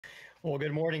Well,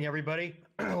 good morning, everybody.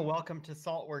 Welcome to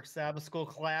Saltworks Sabbath School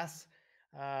class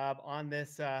on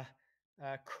this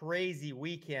crazy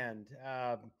weekend.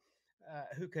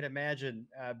 Who could imagine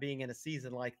being in a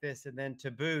season like this? And then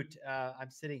to boot, I'm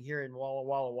sitting here in Walla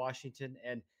Walla, Washington,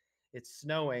 and it's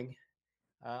snowing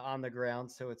on the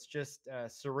ground. So it's just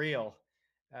surreal.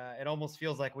 It almost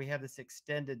feels like we have this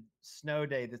extended snow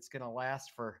day that's going to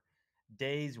last for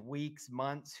days, weeks,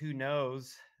 months, who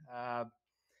knows?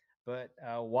 But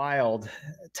wild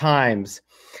times.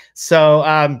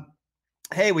 So,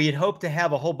 hey, we had hoped to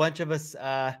have a whole bunch of us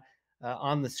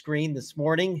on the screen this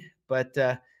morning, but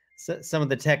some of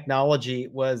the technology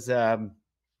was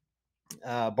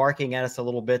barking at us a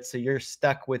little bit. So you're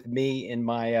stuck with me in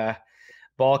my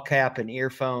ball cap and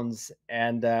earphones,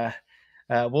 and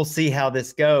we'll see how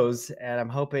this goes. And I'm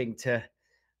hoping to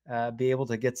be able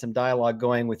to get some dialogue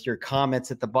going with your comments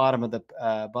at the bottom of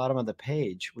the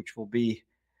page, which will be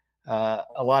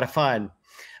a lot of fun.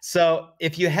 So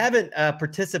if you haven't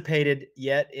participated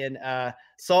yet in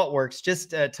Saltworks, just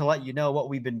to let you know what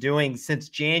we've been doing since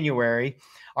January,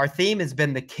 our theme has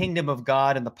been the kingdom of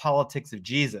God and the politics of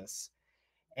Jesus.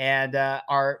 And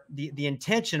the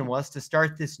intention was to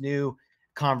start this new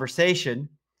conversation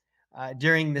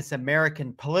during this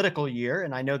American political year.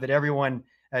 And I know that everyone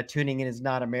tuning in is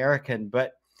not American,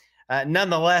 but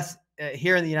nonetheless,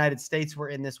 here in the United States, we're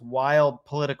in this wild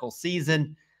political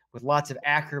season with lots of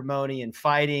acrimony and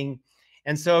fighting.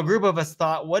 And so a group of us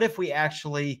thought, what if we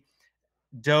actually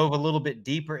dove a little bit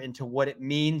deeper into what it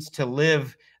means to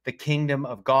live the kingdom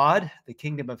of God, the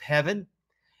kingdom of heaven,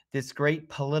 this great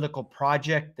political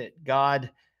project that God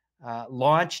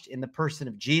launched in the person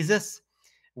of Jesus,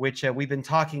 which we've been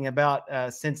talking about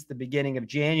since the beginning of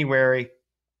January.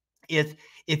 If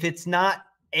it's not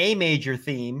a major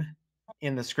theme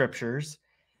in the scriptures,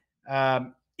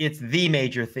 it's the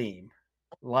major theme.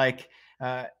 Like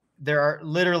there are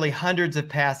literally hundreds of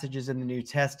passages in the New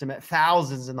Testament,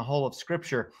 thousands in the whole of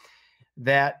Scripture,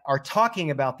 that are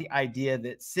talking about the idea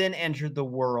that sin entered the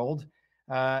world.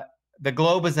 The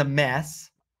globe is a mess,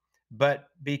 but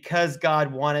because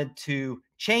God wanted to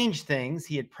change things,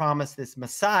 he had promised this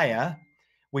Messiah,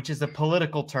 which is a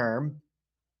political term,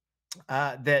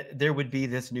 that there would be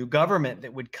this new government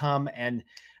that would come and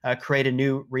create a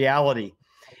new reality.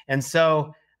 And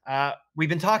so we've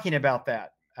been talking about that.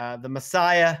 The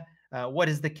Messiah, what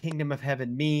does the kingdom of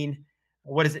heaven mean?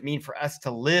 What does it mean for us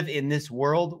to live in this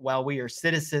world while we are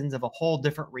citizens of a whole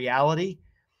different reality?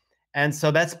 And so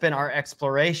that's been our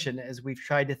exploration as we've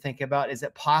tried to think about, is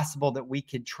it possible that we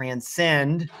could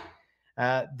transcend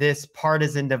this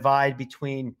partisan divide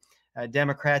between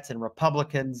Democrats and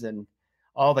Republicans and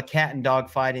all the cat and dog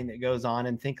fighting that goes on,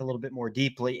 and think a little bit more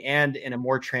deeply and in a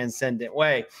more transcendent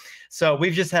way. So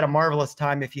we've just had a marvelous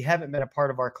time. If you haven't been a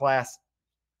part of our class,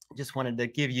 just wanted to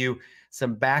give you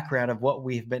some background of what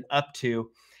we've been up to.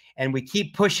 And we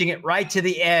keep pushing it right to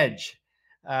the edge,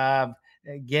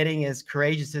 getting as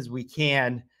courageous as we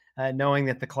can, knowing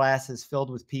that the class is filled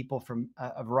with people from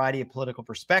a variety of political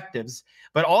perspectives,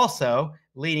 but also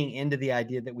leading into the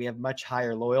idea that we have much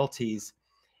higher loyalties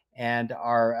and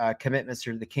our commitments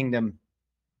to the kingdom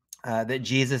that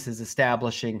Jesus is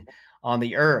establishing on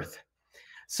the earth.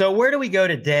 So where do we go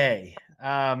today?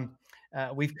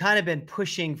 We've kind of been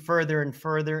pushing further and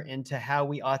further into how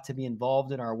we ought to be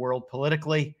involved in our world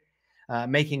politically,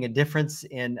 making a difference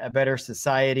in a better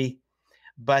society.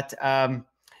 But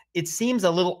it seems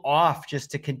a little off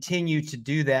just to continue to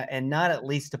do that and not at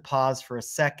least to pause for a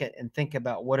second and think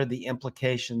about what are the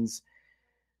implications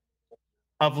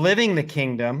of living the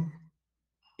kingdom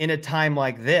in a time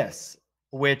like this,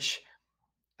 which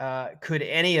could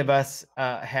any of us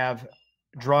have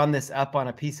drawn this up on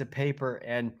a piece of paper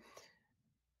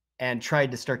and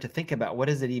tried to start to think about what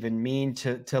does it even mean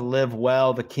to live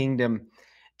well the kingdom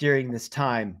during this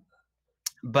time?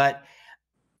 But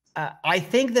I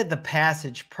think that the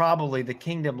passage, probably the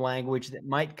kingdom language that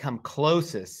might come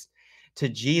closest to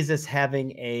Jesus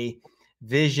having a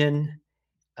vision,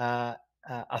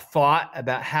 a thought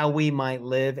about how we might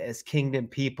live as kingdom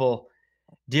people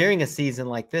during a season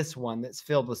like this one that's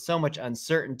filled with so much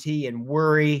uncertainty and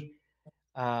worry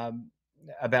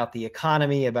about the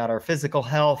economy, about our physical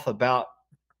health, about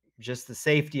just the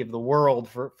safety of the world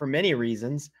for many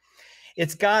reasons,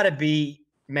 it's got to be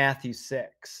Matthew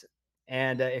 6.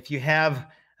 And if you have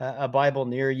a Bible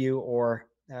near you or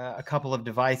a couple of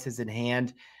devices in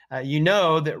hand, you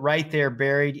know that right there,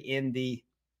 buried in the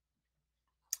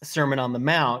Sermon on the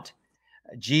Mount,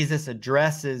 Jesus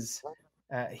addresses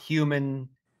human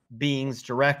beings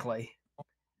directly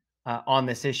on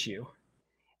this issue.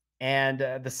 And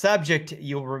the subject,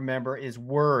 you'll remember, is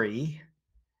worry.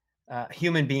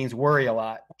 human beings worry a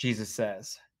lot, Jesus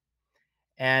says.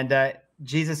 And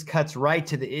Jesus cuts right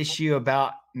to the issue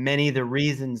about many of the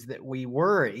reasons that we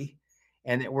worry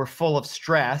and that we're full of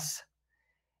stress.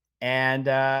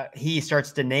 And he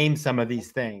starts to name some of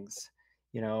these things,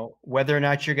 whether or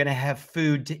not you're going to have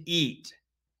food to eat.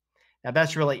 Now,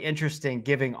 that's really interesting,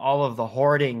 given all of the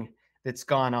hoarding that's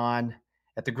gone on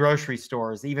at the grocery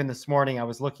stores. Even this morning, I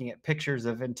was looking at pictures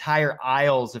of entire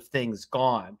aisles of things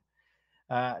gone.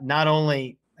 Not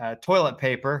only toilet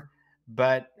paper,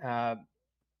 but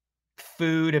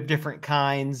food of different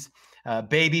kinds,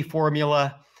 baby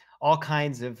formula, all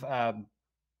kinds of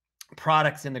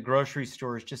products in the grocery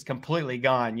stores just completely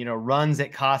gone, runs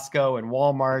at Costco and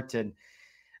Walmart,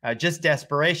 and just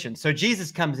desperation. So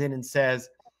Jesus comes in and says,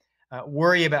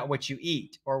 worry about what you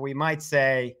eat, or we might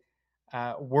say,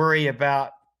 worry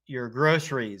about your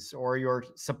groceries or your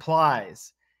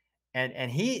supplies.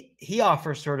 And he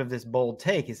offers sort of this bold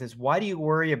take. He says, why do you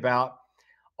worry about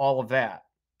all of that?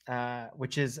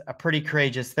 Which is a pretty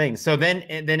courageous thing. So then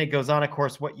it goes on, of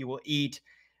course, what you will eat,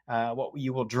 what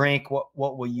you will drink,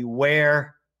 what will you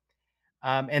wear.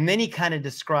 And then he kind of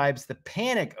describes the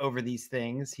panic over these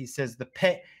things. He says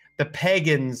the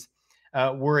pagans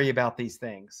worry about these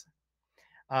things.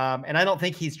 And I don't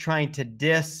think he's trying to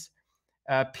diss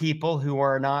people who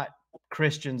are not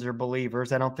Christians or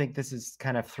believers. I don't think this is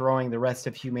kind of throwing the rest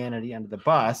of humanity under the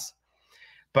bus.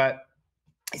 But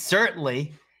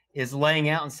certainly is laying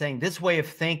out and saying this way of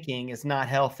thinking is not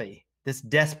healthy, this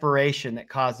desperation that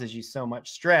causes you so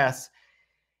much stress.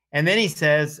 And then he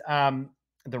says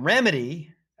the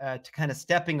remedy to kind of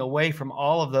stepping away from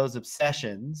all of those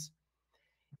obsessions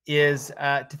is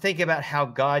to think about how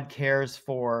God cares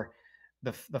for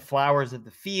the flowers of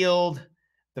the field,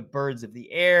 the birds of the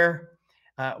air,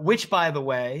 which, by the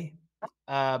way,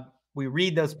 we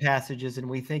read those passages and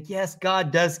we think, yes,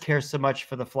 God does care so much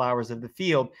for the flowers of the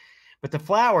field. But the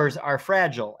flowers are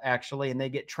fragile, actually, and they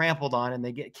get trampled on and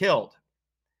they get killed.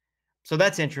 So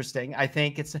that's interesting. I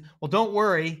think it's, well, don't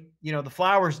worry. The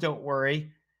flowers don't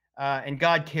worry, and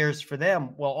God cares for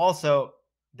them. Well, also,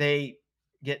 they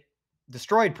get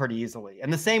destroyed pretty easily.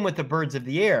 And the same with the birds of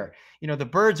the air. The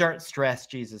birds aren't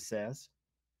stressed, Jesus says.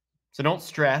 So don't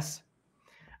stress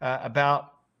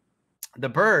about the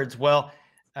birds. Well,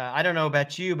 I don't know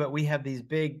about you, but we have these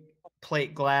big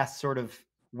plate glass sort of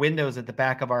windows at the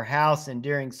back of our house, and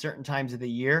during certain times of the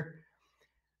year,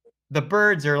 the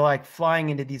birds are like flying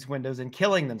into these windows and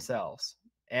killing themselves.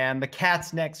 And the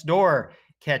cats next door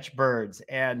catch birds.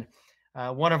 And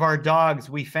one of our dogs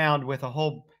we found with a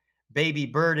whole baby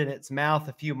bird in its mouth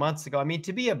a few months ago. I mean,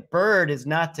 to be a bird is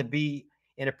not to be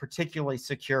in a particularly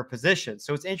secure position.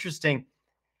 So it's interesting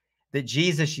that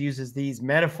Jesus uses these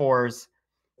metaphors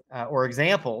or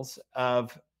examples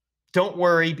of don't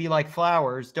worry, be like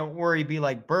flowers. Don't worry, be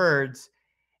like birds,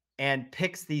 and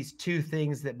picks these two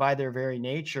things that by their very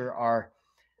nature are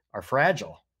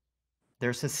fragile.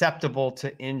 They're susceptible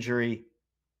to injury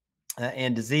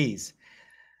and disease.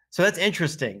 So that's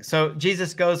interesting. So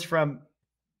Jesus goes from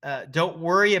don't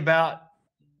worry about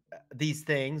these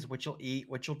things, what you'll eat,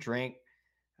 what you'll drink,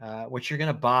 what you're going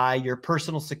to buy, your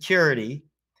personal security.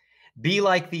 Be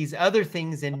like these other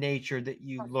things in nature that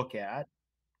you look at,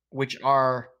 which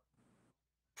are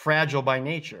fragile by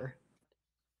nature.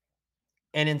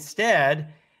 And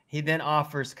instead, he then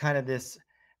offers kind of this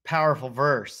powerful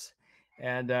verse.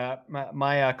 And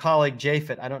my colleague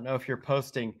Japhet, I don't know if you're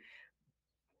posting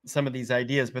some of these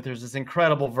ideas, but there's this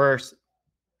incredible verse.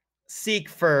 Seek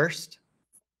first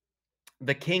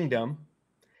the kingdom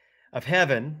of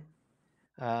heaven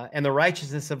and the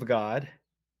righteousness of God,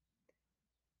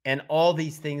 and all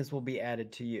these things will be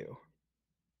added to you.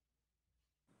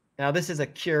 Now, this is a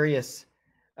curious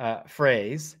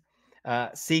phrase.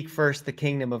 Seek first the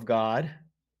kingdom of God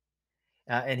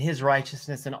and his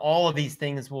righteousness, and all of these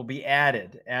things will be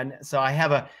added. And so I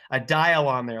have a dial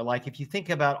on there. Like if you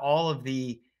think about all of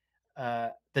the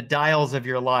dials of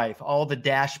your life, all the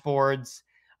dashboards,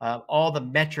 all the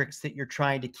metrics that you're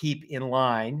trying to keep in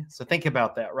line. So think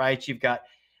about that, right? You've got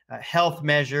health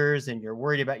measures, and you're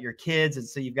worried about your kids. And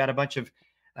so you've got a bunch of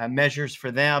measures for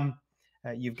them.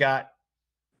 You've got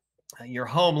your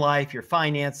home life, your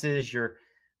finances, your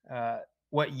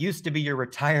what used to be your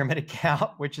retirement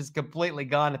account, which is completely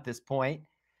gone at this point.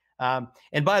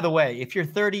 And by the way, if you're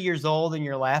 30 years old and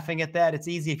you're laughing at that, it's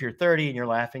easy if you're 30 and you're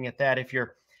laughing at that. If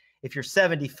you're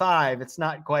 75, it's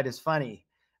not quite as funny.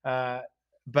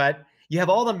 But you have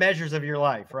all the measures of your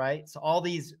life, right? So all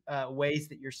these ways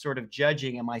that you're sort of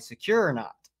judging, am I secure or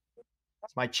not?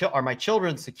 Are my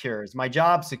children secure? Is my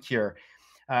job secure?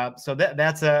 So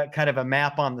that's a kind of a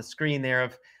map on the screen there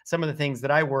some of the things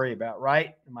that I worry about,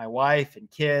 right? My wife and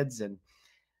kids and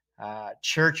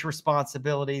church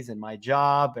responsibilities and my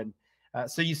job. And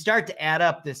so you start to add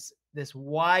up this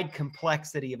wide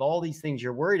complexity of all these things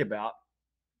you're worried about.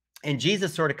 And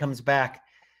Jesus sort of comes back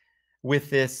with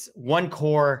this one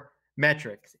core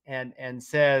metric and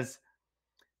says,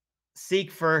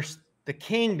 seek first the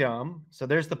kingdom. So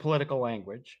there's the political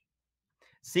language.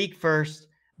 Seek first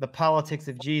the politics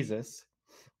of Jesus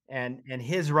and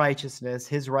his righteousness,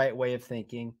 his right way of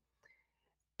thinking,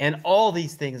 and all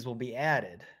these things will be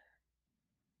added.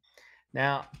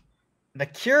 Now, the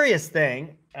curious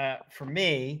thing for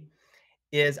me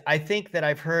is I think that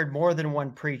I've heard more than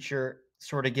one preacher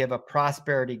sort of give a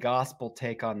prosperity gospel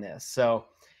take on this. So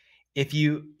if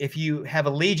you have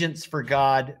allegiance for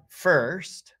God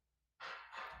first,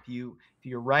 if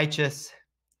you're righteous,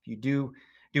 if you do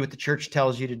what the church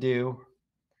tells you to do,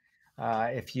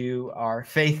 if you are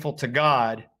faithful to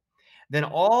God, then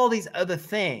all these other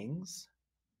things,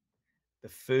 the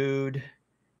food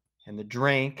and the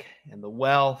drink and the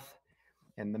wealth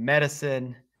and the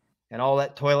medicine and all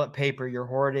that toilet paper you're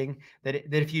hoarding, that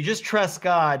if you just trust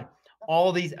God,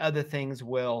 all these other things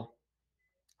will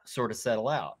sort of settle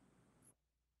out.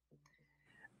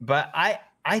 But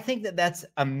I think that that's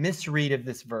a misread of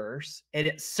this verse. And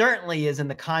it certainly is in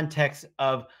the context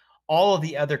of all of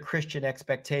the other Christian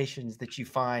expectations that you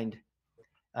find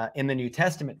in the New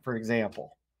Testament, for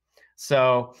example.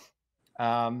 So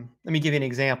let me give you an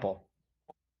example.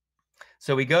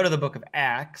 So we go to the book of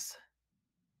Acts,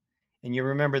 and you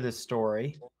remember this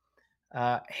story.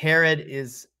 Herod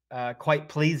is quite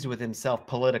pleased with himself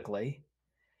politically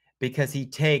because he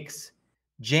takes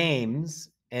James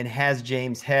and has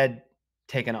James' head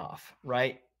taken off,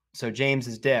 right? So James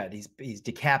is dead. He's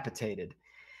decapitated.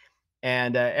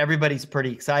 And everybody's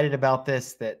pretty excited about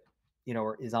this, that,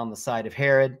 is on the side of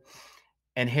Herod.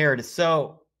 And Herod is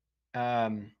so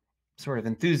sort of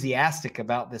enthusiastic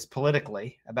about this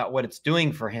politically, about what it's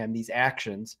doing for him, these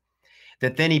actions,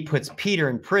 that then he puts Peter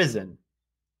in prison.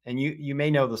 And you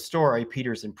may know the story.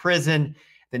 Peter's in prison.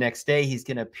 The next day, he's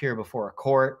going to appear before a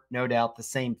court. No doubt the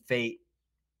same fate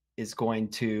is going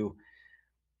to,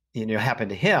 happen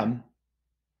to him.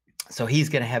 So he's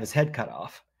going to have his head cut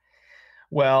off.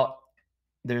 Well,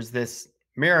 there's this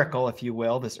miracle, if you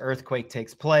will. This earthquake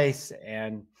takes place,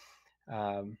 and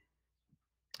the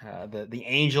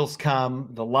angels come.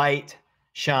 The light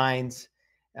shines.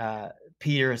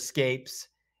 Peter escapes.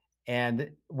 And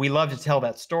we love to tell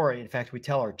that story. In fact, we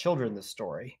tell our children this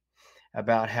story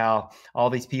about how all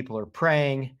these people are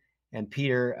praying, and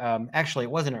Peter, actually,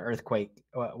 it wasn't an earthquake,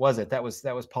 was it? That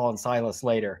was Paul and Silas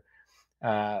later.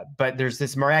 But there's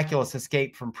this miraculous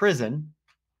escape from prison.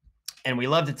 And we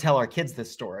love to tell our kids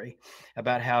this story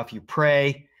about how if you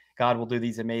pray, God will do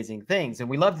these amazing things. And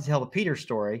we love to tell the Peter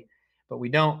story, but we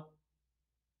kind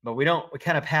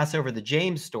of pass over the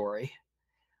James story.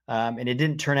 And it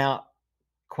didn't turn out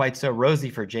quite so rosy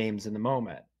for James in the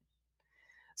moment.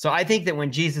 So I think that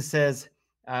when Jesus says,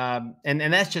 and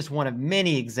that's just one of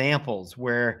many examples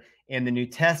where in the New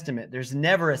Testament, there's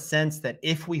never a sense that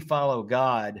if we follow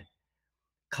God,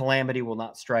 calamity will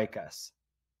not strike us.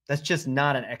 That's just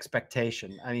not an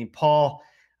expectation. I mean, Paul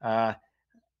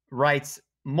writes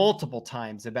multiple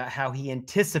times about how he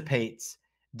anticipates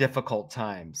difficult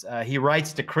times. He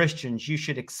writes to Christians, you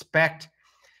should expect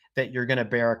that you're going to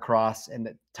bear a cross and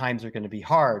that times are going to be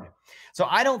hard. So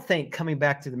I don't think, coming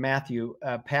back to the Matthew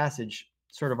passage,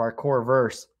 sort of our core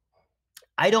verse,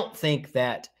 I don't think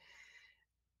that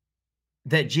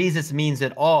Jesus means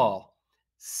at all,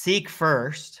 seek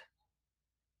first,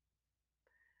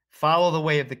 follow the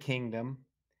way of the kingdom,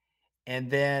 and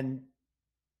then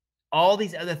all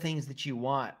these other things that you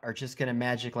want are just going to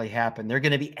magically happen. They're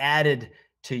going to be added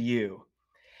to you.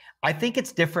 I think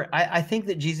it's different. I think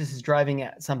that Jesus is driving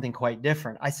at something quite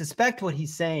different. I suspect what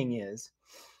he's saying is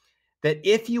that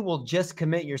if you will just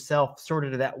commit yourself sort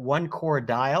of to that one core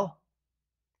dial,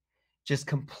 just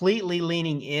completely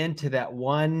leaning into that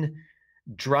one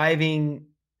driving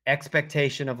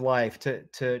expectation of life,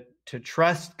 to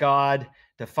trust God,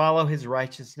 to follow his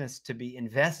righteousness, to be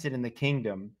invested in the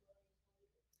kingdom,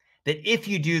 that if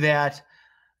you do that,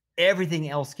 everything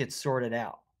else gets sorted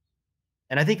out.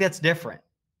 And I think that's different.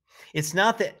 It's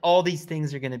not that all these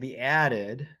things are going to be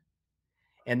added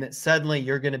and that suddenly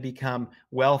you're going to become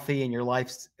wealthy and your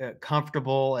life's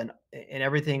comfortable and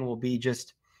everything will be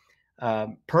just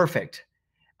perfect.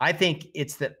 I think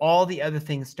it's that all the other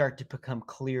things start to become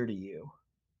clear to you.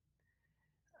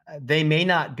 They may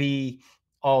not be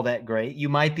all that great. You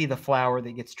might be the flower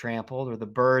that gets trampled or the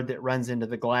bird that runs into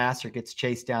the glass or gets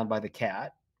chased down by the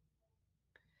cat.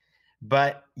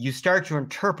 But you start to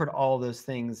interpret all those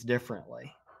things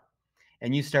differently.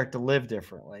 and you start to live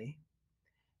differently.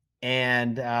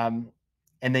 And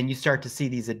then you start to see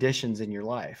these additions in your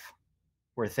life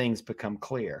where things become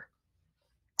clear.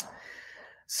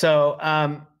 So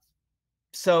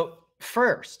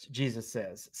first, Jesus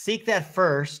says, seek that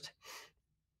first,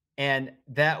 and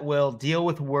that will deal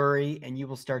with worry, and you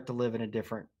will start to live in a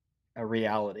different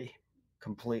reality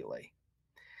completely.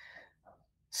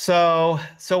 So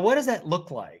what does that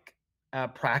look like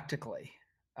practically?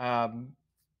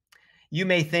 You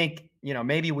may think,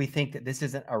 maybe we think that this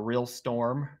isn't a real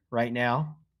storm right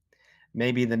now.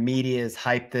 Maybe the media is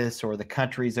hyped this, or the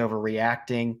country's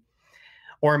overreacting,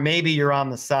 or maybe you're on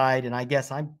the side, and I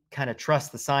guess I kind of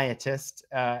trust the scientists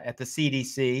at the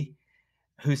CDC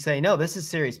who say, no, this is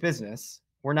serious business.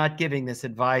 We're not giving this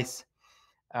advice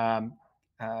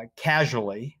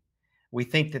casually. We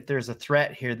think that there's a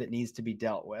threat here that needs to be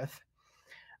dealt with.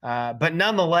 But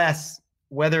nonetheless,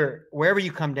 wherever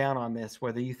you come down on this,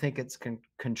 whether you think it's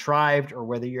contrived or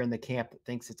whether you're in the camp that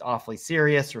thinks it's awfully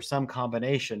serious or some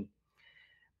combination,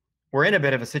 we're in a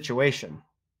bit of a situation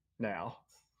now,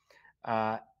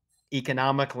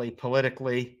 economically,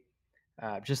 politically,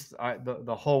 just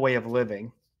the whole way of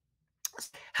living.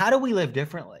 How do we live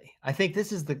differently? I think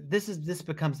this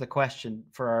becomes the question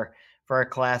for our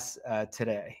class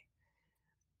today.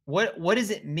 What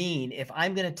does it mean if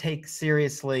I'm going to take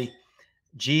seriously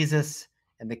Jesus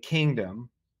and the kingdom?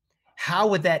 How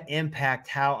would that impact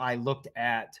how I looked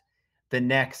at the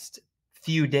next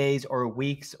few days or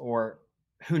weeks, or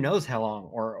who knows how long,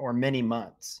 or many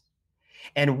months?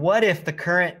 And what if the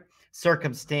current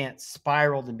circumstance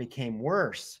spiraled and became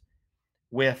worse,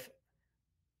 with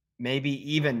maybe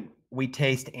even we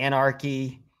taste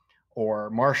anarchy or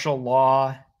martial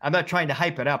law? I'm not trying to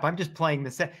hype it up. I'm just playing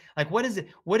this. Like, what does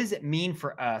it mean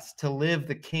for us to live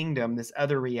the kingdom, this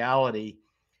other reality,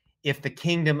 if the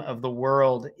kingdom of the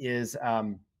world is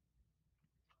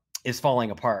falling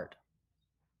apart?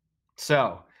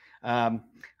 So I'm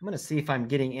going to see if I'm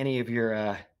getting any of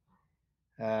your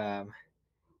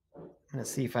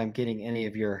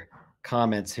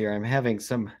comments here. I'm having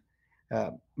some.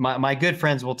 My good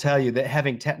friends will tell you that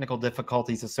having technical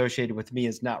difficulties associated with me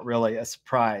is not really a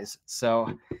surprise.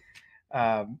 So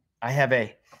I have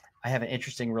an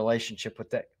interesting relationship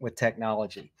with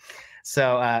technology.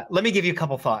 So let me give you a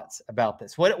couple thoughts about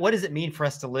this. What does it mean for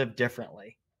us to live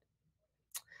differently?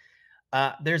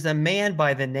 There's a man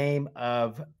by the name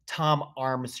of Tom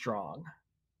Armstrong.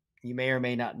 You may or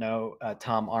may not know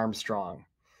Tom Armstrong.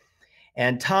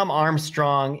 And Tom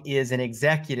Armstrong is an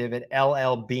executive at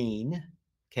LL Bean,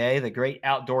 okay, the great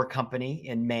outdoor company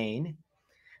in Maine.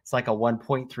 It's like a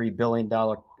 $1.3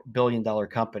 billion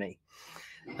company.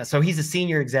 So he's a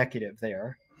senior executive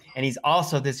there, and he's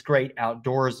also this great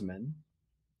outdoorsman.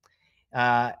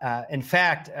 In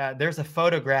fact, there's a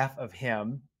photograph of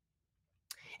him,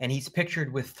 and he's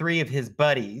pictured with 3 of his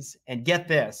buddies. And get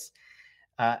this,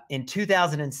 in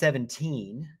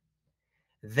 2017,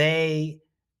 they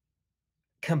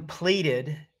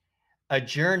completed a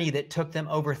journey that took them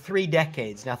over 3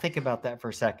 decades. Now think about that for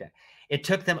a second. It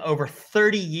took them over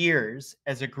 30 years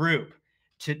as a group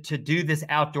to do this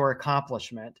outdoor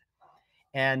accomplishment.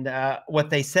 And what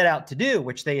they set out to do,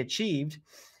 which they achieved,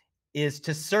 is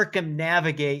to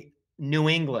circumnavigate New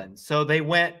England. So they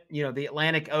went, the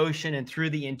Atlantic Ocean and through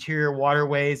the interior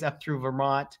waterways up through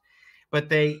Vermont, but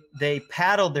they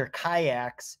paddled their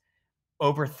kayaks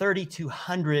over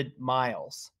 3,200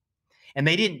 miles. And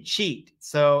they didn't cheat.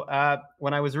 So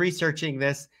when I was researching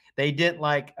this, they didn't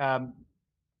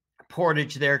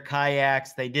portage their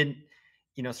kayaks. They didn't,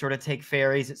 sort of take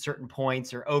ferries at certain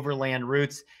points or overland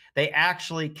routes. They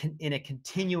actually, in a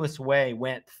continuous way,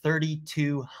 went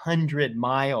 3,200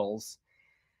 miles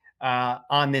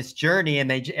on this journey.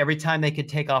 And every time they could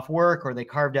take off work or they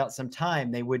carved out some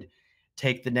time, they would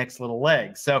take the next little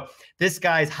leg. So this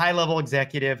guy's high-level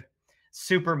executive,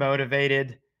 super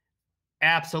motivated,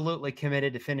 absolutely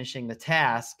committed to finishing the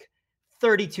task,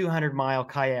 3,200-mile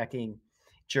kayaking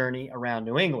journey around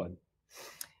New England.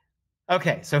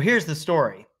 Okay, so here's the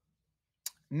story.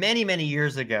 Many, many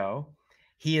years ago,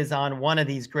 he is on one of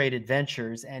these great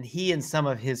adventures, and he and some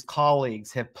of his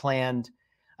colleagues have planned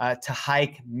to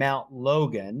hike Mount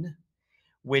Logan,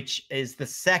 which is the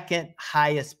second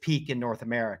highest peak in North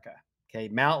America. Okay,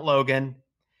 Mount Logan,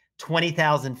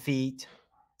 20,000 feet,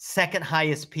 second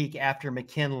highest peak after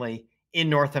McKinley in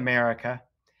North America.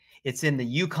 It's in the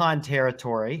Yukon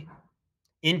Territory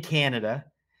in Canada,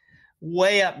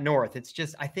 way up north. It's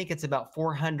just, I think it's about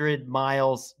 400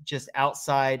 miles just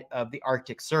outside of the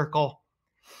Arctic Circle.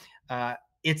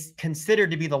 It's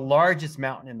considered to be the largest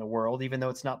mountain in the world, even though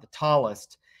it's not the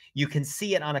tallest. You can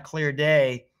see it on a clear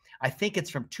day. I think it's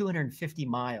from 250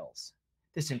 miles.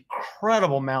 this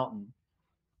incredible mountain.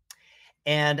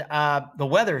 And the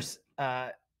weather's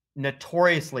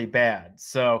notoriously bad.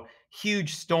 So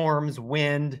huge storms,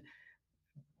 wind,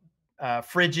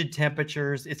 frigid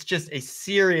temperatures. It's just a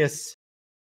serious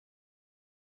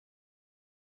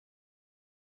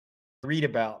read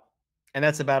about. And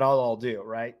that's about all I'll do,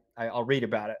 right? I'll read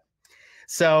about it.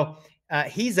 So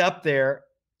he's up there.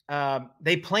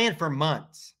 They plan for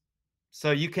months.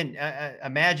 So you can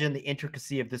imagine the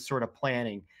intricacy of this sort of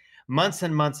planning, months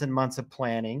and months and months of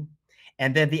planning.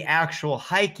 And then the actual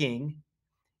hiking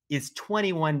is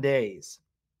 21 days.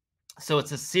 So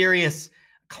it's a serious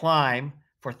climb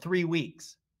for 3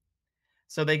 weeks.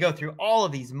 So they go through all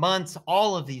of these months,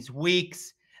 all of these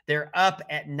weeks. They're up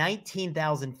at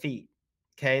 19,000 feet.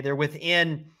 Okay. They're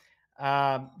within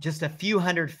just a few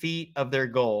hundred feet of their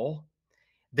goal.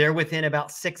 They're within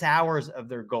about 6 hours of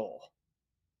their goal.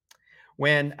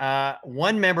 When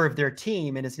one member of their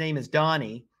team, and his name is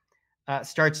Donnie,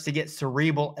 starts to get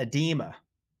cerebral edema.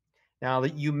 Now,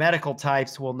 you medical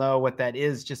types will know what that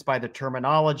is just by the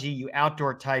terminology. You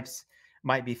outdoor types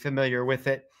might be familiar with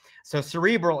it. So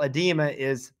cerebral edema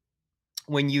is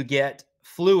when you get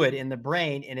fluid in the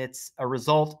brain, and it's a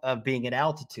result of being at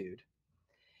altitude.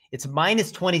 It's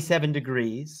minus 27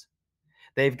 degrees.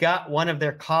 They've got one of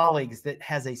their colleagues that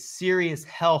has a serious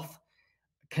health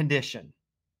condition.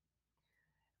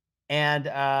 And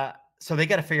so they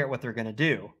got to figure out what they're going to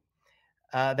do.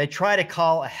 They try to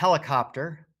call a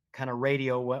helicopter, kind of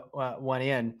radio one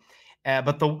in,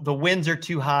 but the winds are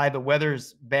too high, the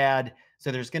weather's bad,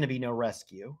 so there's going to be no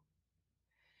rescue.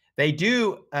 They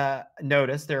do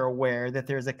notice, they're aware that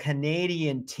there's a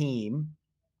Canadian team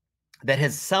that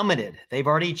has summited. They've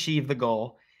already achieved the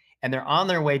goal, and they're on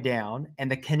their way down,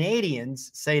 and the Canadians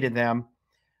say to them,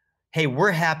 hey,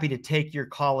 we're happy to take your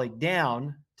colleague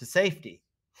down to safety,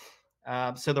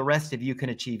 so the rest of you can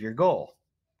achieve your goal.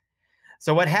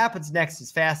 So what happens next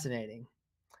is fascinating.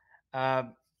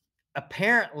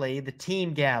 Apparently, the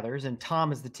team gathers, and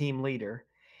Tom is the team leader,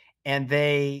 and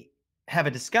they have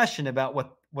a discussion about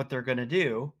what they're going to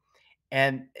do.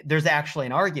 And there's actually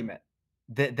an argument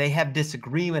that they have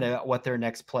disagreement about what their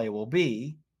next play will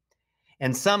be.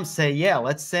 And some say, yeah,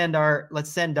 let's send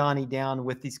Donnie down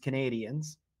with these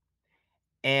Canadians.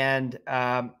 And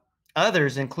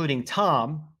others, including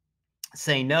Tom,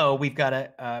 say, no, we've got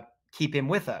to keep him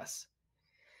with us.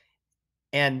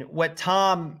 And what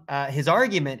Tom, his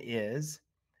argument is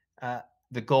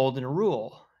the golden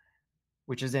rule,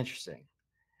 which is interesting.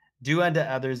 Do unto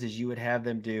others as you would have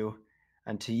them do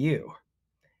unto you.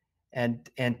 And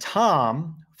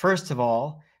Tom, first of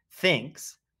all,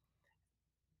 thinks,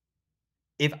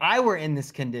 if I were in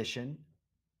this condition,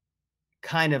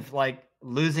 kind of like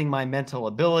losing my mental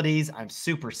abilities, I'm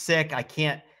super sick, I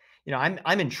can't,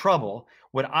 I'm in trouble.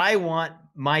 Would I want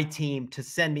my team to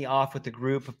send me off with a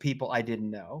group of people I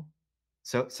didn't know?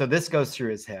 So this goes through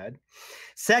his head.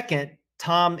 Second,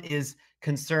 Tom is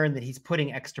concerned that he's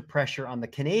putting extra pressure on the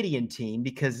Canadian team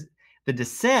because the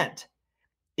descent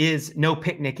is no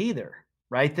picnic either,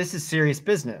 right? This is serious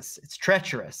business. It's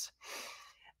treacherous.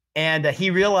 And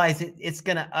he realized it's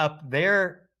going to up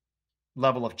their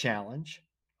level of challenge.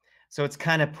 So it's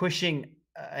kind of pushing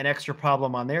an extra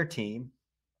problem on their team.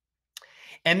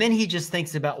 And then he just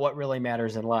thinks about what really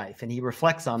matters in life. And he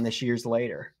reflects on this years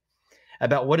later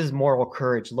about what does moral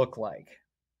courage look like.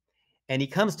 And he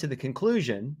comes to the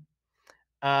conclusion,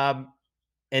 and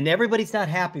everybody's not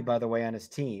happy, by the way, on his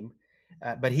team,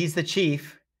 but he's the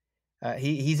chief.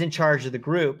 He's in charge of the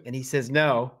group. And he says,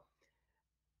 no,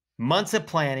 months of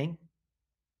planning,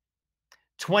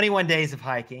 21 days of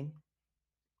hiking,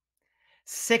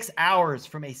 6 hours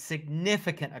from a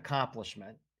significant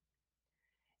accomplishment.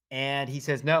 And he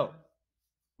says, no,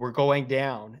 we're going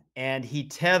down. And he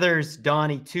tethers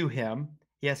Donnie to him.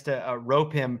 He has to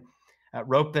rope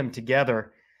them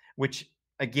together, which,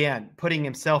 again, putting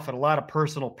himself at a lot of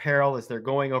personal peril as they're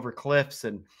going over cliffs.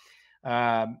 And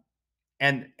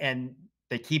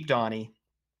they keep Donnie,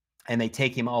 and they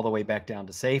take him all the way back down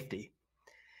to safety.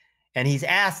 And he's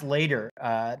asked later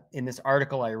in this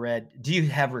article I read, do you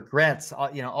have regrets?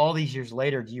 All these years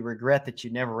later, do you regret that you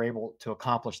never were able to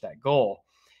accomplish that goal?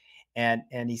 And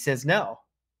he says no.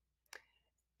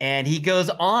 And he goes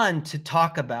on to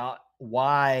talk about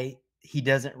why he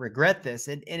doesn't regret this.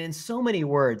 And in so many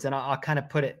words, and I'll kind of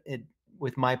put it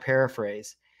with my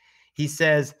paraphrase, he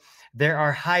says, there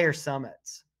are higher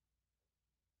summits.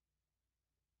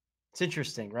 It's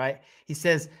interesting, right? He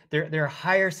says there are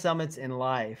higher summits in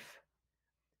life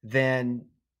than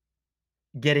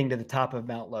getting to the top of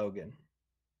Mount Logan.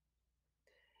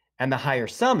 And the higher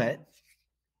summit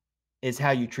is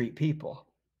how you treat people.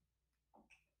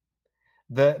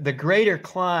 The greater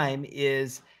climb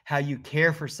is how you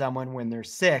care for someone when they're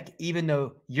sick, even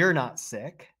though you're not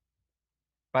sick.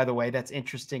 By the way, that's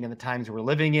interesting in the times we're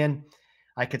living in.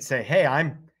 I could say, "Hey,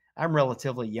 I'm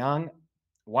relatively young.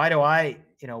 Why do I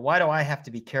have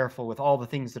to be careful with all the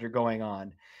things that are going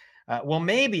on?" Well,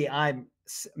 maybe I'm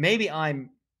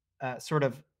sort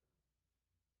of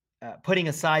putting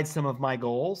aside some of my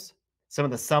goals, some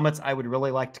of the summits I would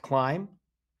really like to climb,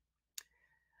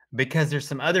 because there's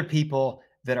some other people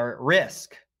that are at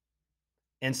risk.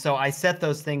 And so I set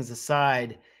those things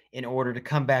aside in order to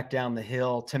come back down the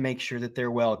hill to make sure that they're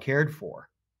well cared for.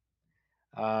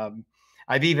 Um,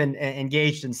 I've even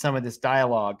engaged in some of this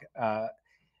dialogue. Well,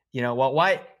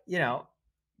 why,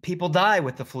 people die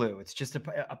with the flu. It's just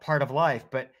a part of life.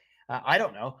 But I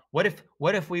don't know. What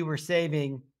if we were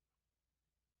saving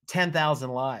 10,000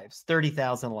 lives,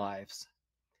 30,000 lives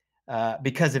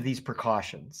because of these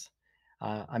precautions?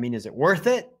 I mean, is it worth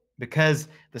it? Because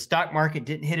the stock market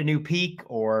didn't hit a new peak,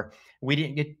 or we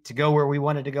didn't get to go where we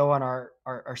wanted to go on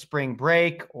our spring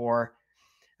break, or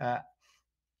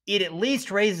it at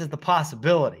least raises the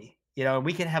possibility.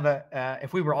 We could have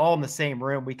if we were all in the same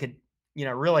room, we could,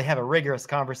 really have a rigorous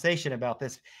conversation about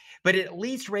this, but it at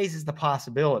least raises the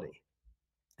possibility.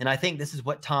 And I think this is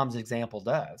what Tom's example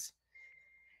does,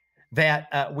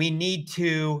 that we need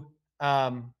to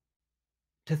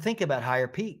think about higher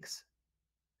peaks,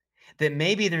 that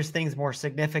maybe there's things more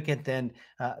significant than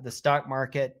the stock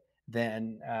market,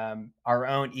 than our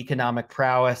own economic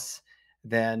prowess,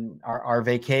 than our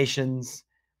vacations.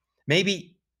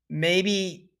 Maybe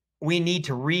we need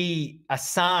to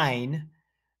reassign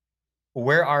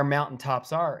where our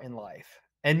mountaintops are in life.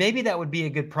 And maybe that would be a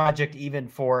good project even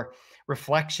for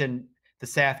reflection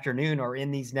this afternoon, or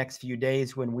in these next few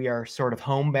days when we are sort of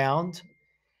homebound.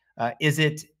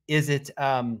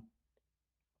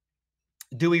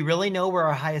 Do we really know where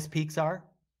our highest peaks are?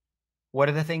 What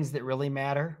are the things that really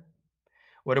matter?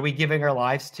 What are we giving our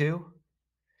lives to?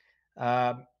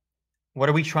 What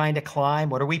are we trying to climb?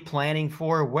 What are we planning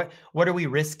for? What are we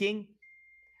risking?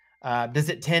 Does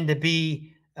it tend to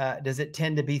be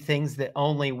things that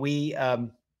only we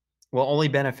will only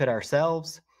benefit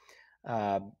ourselves,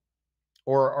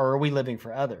 or are we living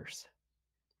for others?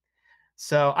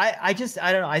 So I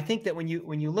don't know. I think that when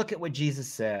you look at what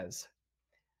Jesus says,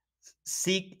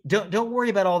 don't worry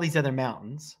about all these other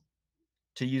mountains,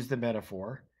 to use the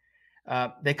metaphor.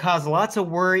 They cause lots of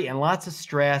worry and lots of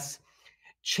stress.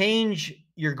 Change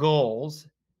your goals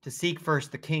to seek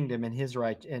first the kingdom and his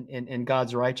right and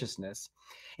God's righteousness,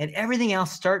 and everything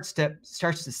else starts to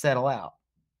settle out.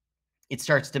 It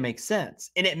starts to make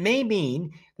sense. And it may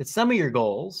mean that some of your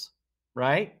goals,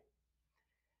 right,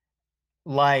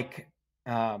 like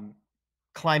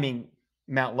climbing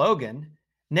Mount Logan,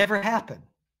 never happen.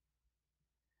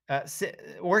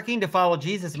 Working to follow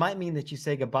Jesus might mean that you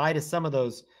say goodbye to some of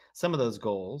those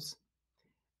goals.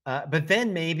 But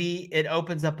then maybe it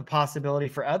opens up a possibility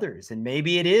for others. And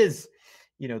maybe it is,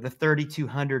 the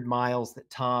 3,200 miles that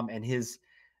Tom and his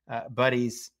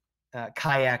buddies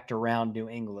kayaked around New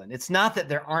England. It's not that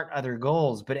there aren't other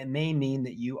goals, but it may mean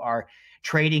that you are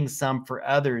trading some for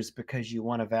others because you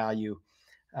want to value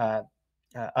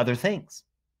other things.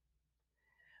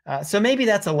 So maybe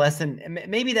that's a lesson.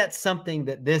 Maybe that's something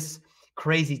that this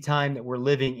crazy time that we're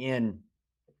living in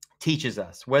teaches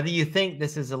us. Whether you think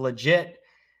this is a legit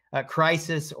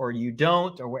crisis or you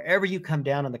don't, or wherever you come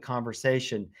down in the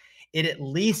conversation, it at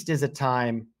least is a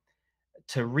time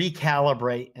to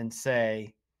recalibrate and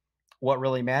say what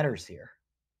really matters here,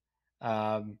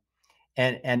 and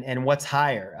what's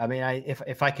higher. I mean,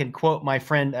 if I can quote my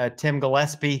friend Tim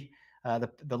Gillespie,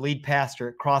 the lead pastor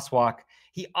at Crosswalk,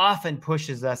 he often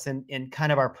pushes us in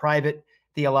kind of our private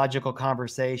theological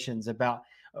conversations about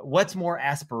what's more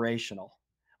aspirational,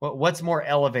 what's more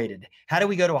elevated. How do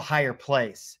we go to a higher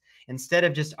place? Instead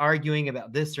of just arguing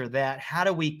about this or that, how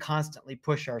do we constantly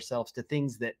push ourselves to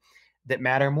things that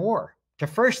matter more, to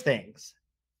first things,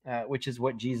 which is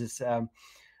what Jesus,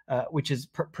 which is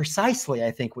precisely,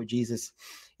 I think, what Jesus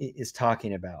is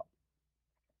talking about.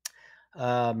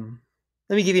 Let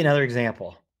me give you another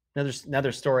example.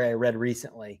 Another story I read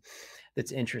recently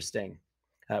that's interesting.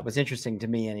 It was interesting to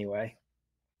me anyway.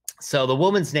 So the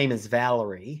woman's name is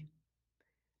Valerie.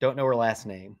 Don't know her last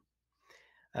name.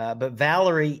 But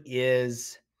Valerie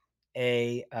is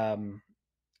a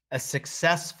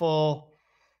successful,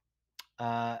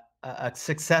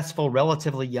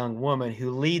 relatively young woman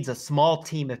who leads a small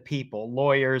team of people,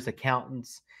 lawyers,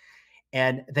 accountants,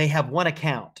 and they have one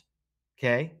account,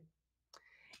 okay?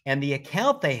 And the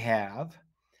account they have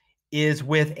is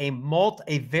with a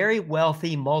very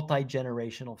wealthy,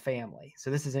 multi-generational family. So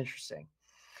this is interesting.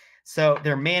 So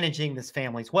they're managing this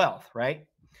family's wealth, right?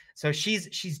 So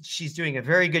she's doing a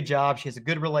very good job. She has a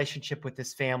good relationship with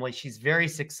this family. She's very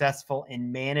successful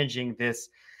in managing this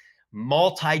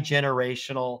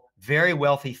multi-generational, very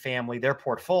wealthy family, their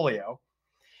portfolio,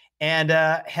 and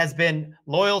has been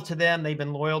loyal to them. They've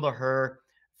been loyal to her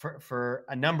for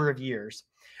a number of years.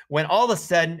 When all of a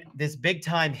sudden this big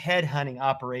time headhunting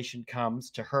operation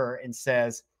comes to her and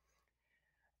says,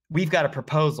 we've got a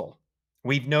proposal.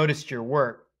 We've noticed your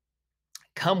work.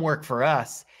 Come work for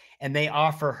us. And they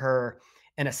offer her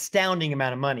an astounding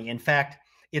amount of money. In fact,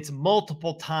 it's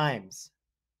multiple times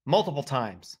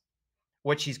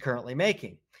what she's currently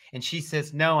making. And she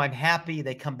says, no, I'm happy.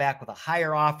 They come back with a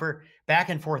higher offer. Back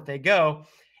and forth they go.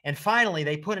 And finally,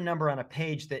 they put a number on a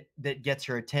page that gets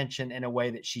her attention in a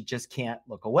way that she just can't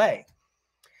look away.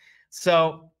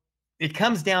 So it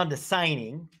comes down to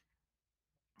signing.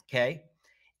 Okay.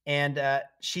 And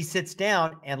she sits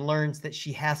down and learns that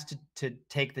she has to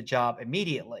take the job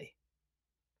immediately.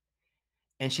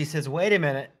 And she says, wait a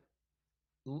minute.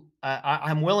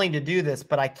 I'm willing to do this,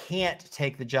 but I can't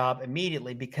take the job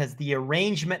immediately because the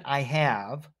arrangement I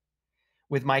have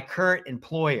with my current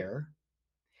employer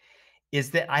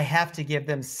is that I have to give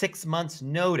them 6 months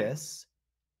notice.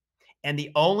 And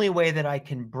the only way that I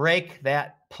can break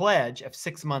that pledge of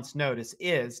 6 months notice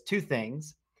is two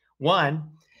things.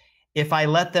 One, if I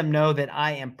let them know that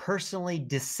I am personally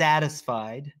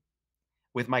dissatisfied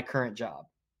with my current job.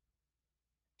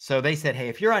 So they said, hey,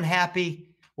 if you're unhappy,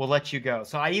 we'll let you go.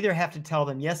 So I either have to tell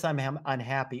them, yes, I'm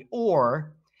unhappy,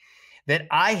 or that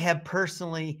I have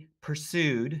personally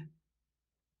pursued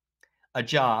a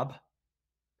job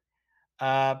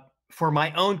for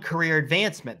my own career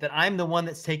advancement, that I'm the one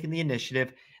that's taken the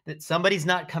initiative, that somebody's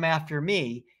not come after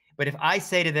me. But if I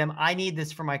say to them, I need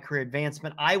this for my career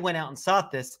advancement, I went out and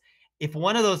sought this. If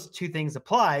one of those two things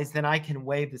applies, then I can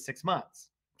waive the 6 months.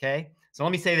 Okay. So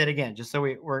let me say that again, just so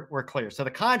we're clear. So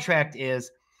the contract is,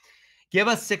 give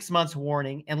us 6 months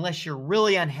warning unless you're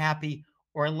really unhappy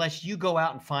or unless you go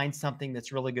out and find something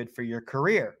that's really good for your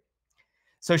career.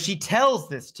 So she tells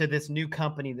this to this new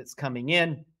company that's coming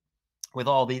in with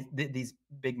all these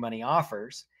big money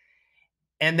offers.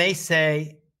 And they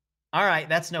say, all right,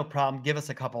 that's no problem. Give us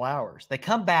a couple hours. They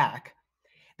come back.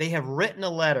 They have written a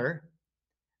letter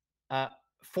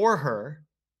for her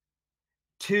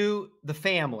to the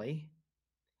family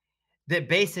that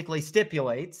basically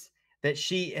stipulates that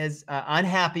she is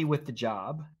unhappy with the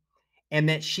job and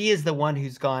that she is the one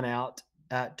who's gone out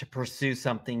to pursue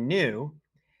something new.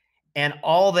 And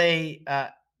all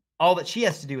that she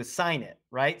has to do is sign it,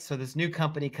 right? So this new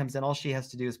company comes in, all she has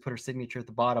to do is put her signature at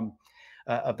the bottom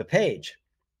of the page.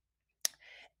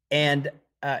 And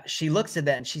she looks at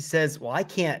that and she says, well, I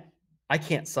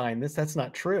can't sign this. That's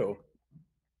not true.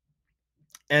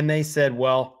 And they said,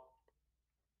 well,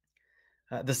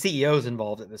 the CEO is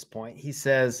involved at this point. He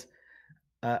says,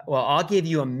 well, I'll give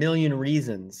you 1 million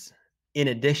reasons in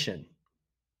addition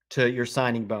to your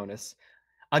signing bonus.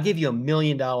 I'll give you $1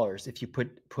 million if you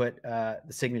put the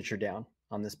signature down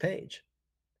on this page.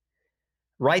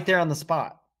 Right there on the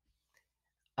spot.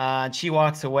 And she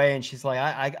walks away and she's like,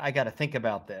 I got to think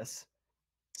about this.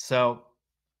 So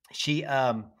she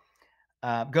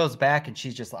goes back and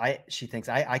she's just, she thinks,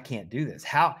 I can't do this.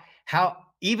 How,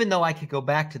 even though I could go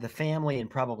back to the family and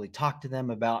probably talk to them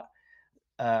about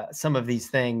some of these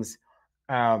things,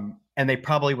 and they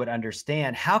probably would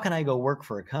understand, how can I go work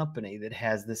for a company that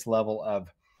has this level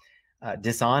of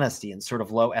dishonesty and sort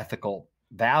of low ethical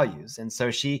values? And so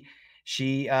she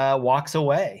walks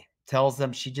away, tells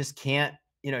them she just can't,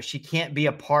 she can't be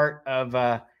a part of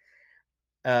a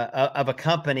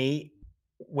company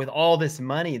with all this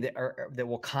money that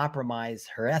will compromise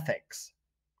her ethics.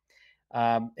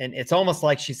 And it's almost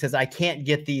like she says, I can't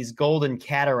get these golden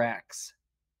cataracts.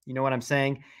 You know what I'm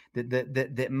saying?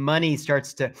 That money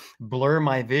starts to blur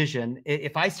my vision.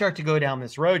 If I start to go down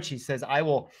this road, she says,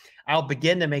 I'll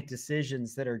begin to make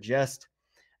decisions that are just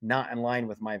not in line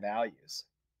with my values.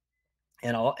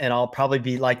 And I'll probably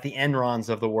be like the Enrons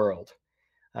of the world.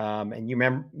 And you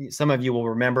remember, some of you will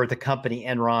remember the company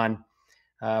Enron,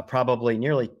 probably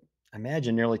nearly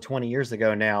 20 years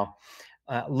ago now.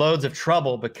 Loads of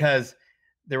trouble because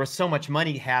there was so much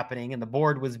money happening and the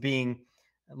board was being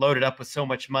loaded up with so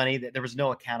much money that there was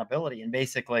no accountability. And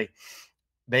basically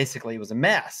it was a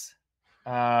mess.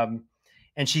 And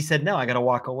she said, no, I got to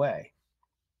walk away.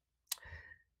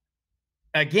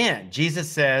 Again, Jesus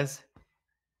says,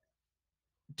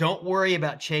 don't worry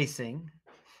about chasing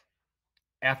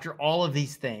after all of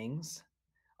these things,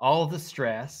 all of the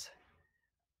stress.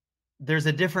 There's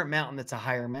a different mountain that's a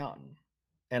higher mountain.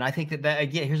 And I think that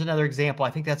again, here's another example. I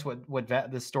think that's what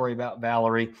this story about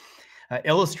Valerie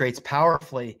illustrates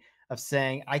powerfully of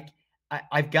saying,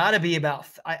 I've got to be about,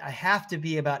 I have to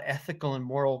be about ethical and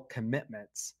moral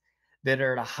commitments that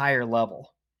are at a higher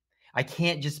level. I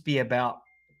can't just be about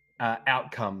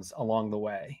outcomes along the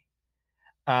way.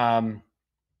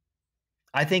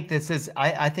 I think this is,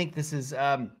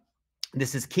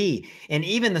 this is key. And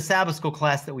even the Sabbath School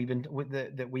class that we've been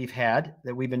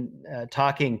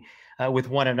talking with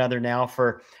one another now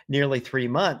for nearly 3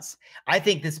 months, I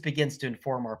think this begins to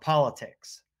inform our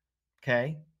politics.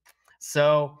 Okay,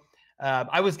 so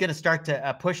I was going to start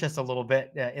to push us a little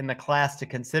bit in the class to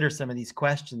consider some of these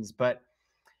questions, but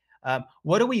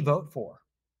what do we vote for?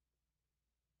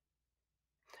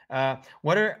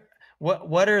 What are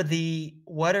the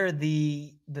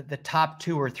top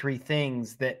 2 or 3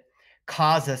 things that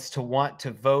cause us to want to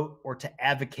vote or to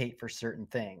advocate for certain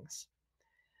things?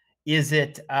 Is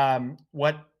it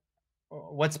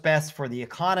what's best for the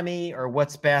economy, or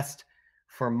what's best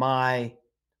for my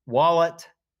wallet,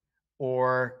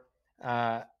 or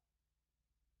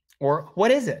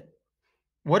what is it?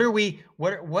 What are we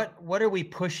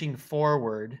pushing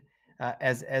forward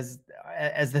as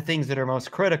the things that are most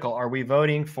critical? Are we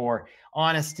voting for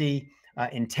honesty,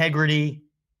 integrity?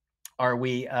 Are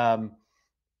we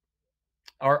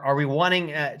wanting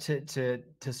to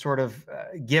sort of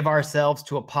give ourselves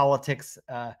to a politics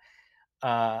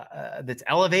that's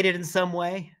elevated in some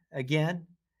way? Again,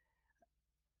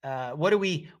 what are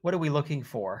we looking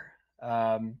for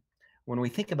when we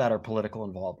think about our political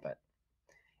involvement?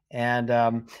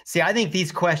 And see, I think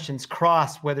these questions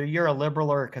cross whether you're a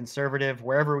liberal or a conservative,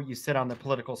 wherever you sit on the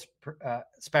political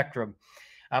spectrum.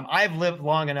 I've lived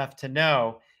long enough to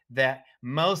know that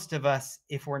most of us,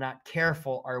 if we're not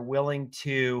careful, are willing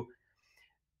to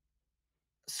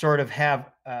sort of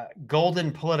have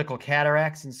golden political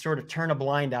cataracts and sort of turn a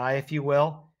blind eye, if you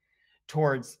will,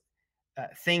 towards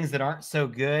things that aren't so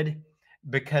good,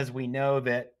 because we know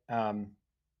that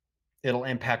it'll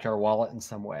impact our wallet in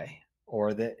some way,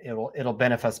 or that it'll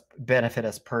benefit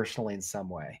us personally in some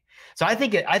way. So I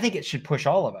think it should push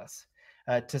all of us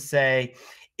to say,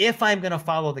 if I'm going to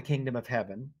follow the kingdom of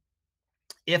heaven,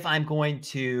 if I'm going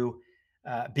to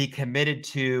be committed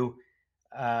to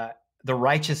the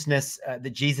righteousness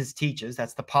that Jesus teaches,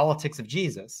 that's the politics of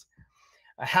Jesus,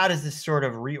 how does this sort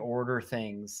of reorder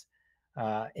things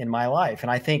in my life?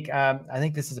 And I think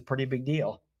this is a pretty big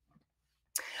deal.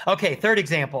 Okay, third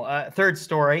example, third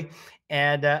story.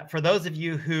 And for those of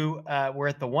you who were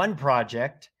at the One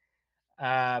Project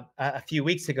a few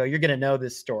weeks ago, you're going to know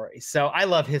this story. So I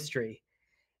love history,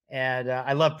 and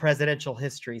I love presidential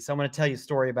history. So I'm going to tell you a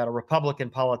story about a Republican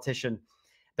politician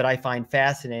that I find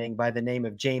fascinating by the name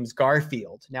of James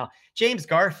Garfield. Now, James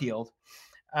Garfield,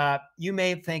 you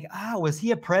may think, was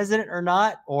he a president or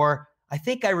not? Or I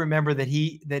think I remember that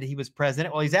he was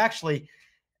president. Well, he's actually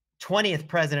 20th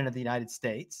president of the United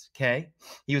States. Okay.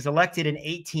 He was elected in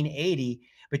 1880,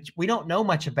 but we don't know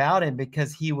much about him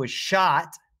because he was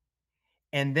shot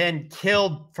and then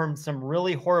killed from some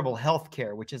really horrible health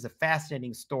care, which is a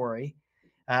fascinating story.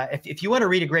 If you want to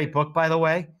read a great book, by the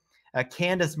way,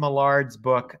 Candace Millard's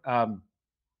book,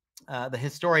 the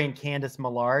historian Candace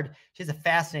Millard, she has a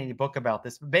fascinating book about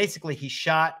this. But basically, he's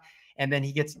shot and then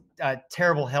he gets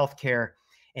terrible health care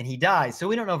and he dies. So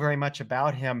we don't know very much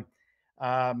about him.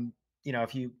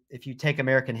 If you take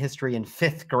American history in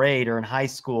 5th grade or in high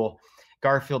school,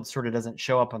 Garfield sort of doesn't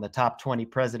show up on the top 20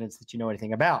 presidents that you know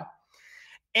anything about.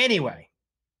 Anyway,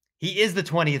 he is the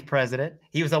 20th president.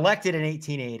 He was elected in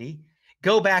 1880.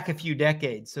 Go back a few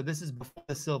decades. So this is before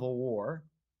the Civil War.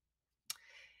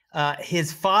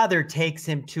 His father takes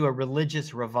him to a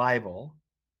religious revival,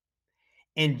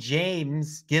 and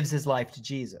James gives his life to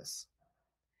Jesus.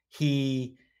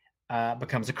 He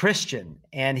becomes a Christian,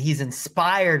 and he's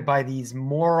inspired by these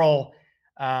moral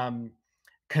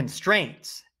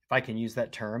constraints, if I can use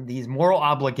that term, these moral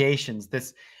obligations,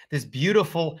 this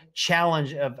beautiful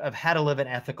challenge of how to live an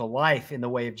ethical life in the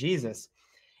way of Jesus.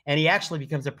 And he actually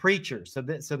becomes a preacher. So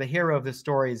the hero of this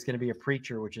story is going to be a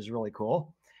preacher, which is really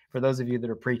cool for those of you that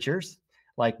are preachers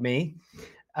like me.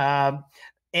 And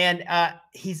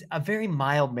he's a very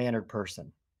mild-mannered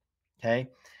person, okay?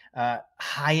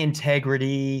 High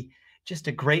integrity, just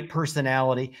a great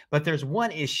personality. But there's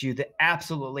one issue that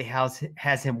absolutely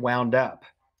has him wound up.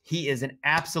 He is an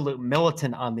absolute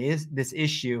militant on this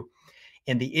issue,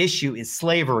 and the issue is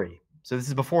slavery. So this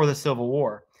is before the Civil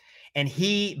War. And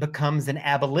he becomes an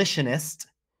abolitionist,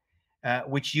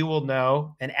 which you will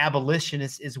know, an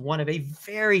abolitionist is one of a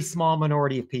very small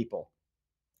minority of people.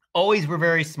 Always were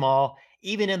very small,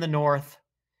 even in the North,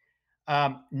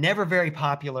 never very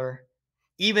popular.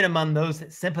 even among those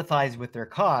that sympathize with their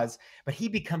cause, but he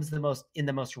becomes the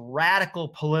most radical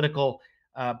political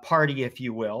party, if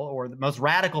you will, or the most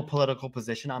radical political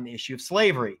position on the issue of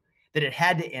slavery, that it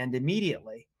had to end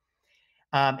immediately.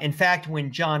 In fact,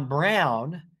 when John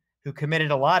Brown, who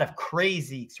committed a lot of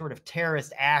crazy sort of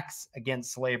terrorist acts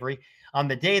against slavery, on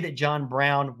the day that John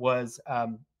Brown was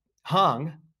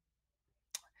hung,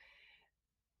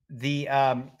 the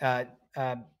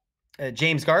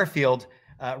James Garfield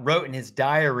wrote in his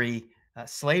diary,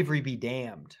 "Slavery be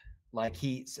damned." Like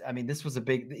this was a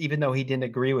big, even though he didn't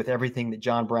agree with everything that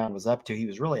John Brown was up to, he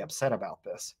was really upset about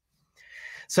this.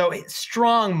 So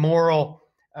strong moral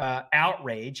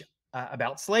outrage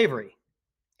about slavery,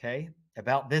 okay,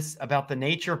 about the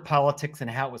nature of politics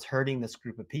and how it was hurting this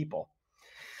group of people.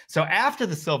 So after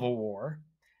the Civil War,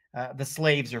 the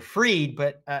slaves are freed,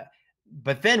 but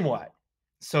then what?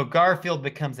 So Garfield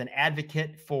becomes an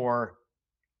advocate for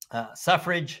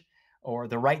suffrage, or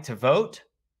the right to vote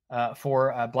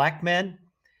for Black men.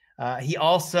 He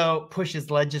also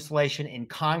pushes legislation in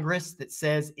Congress that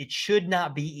says it should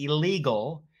not be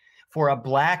illegal for a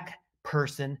Black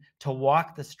person to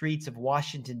walk the streets of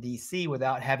Washington, D.C.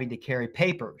 without having to carry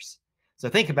papers. So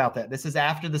think about that. This is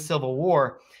after the Civil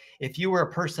War. If you were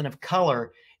a person of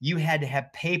color, you had to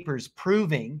have papers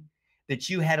proving that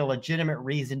you had a legitimate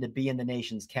reason to be in the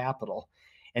nation's capital.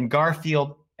 And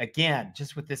Garfield, again,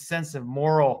 just with this sense of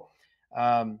moral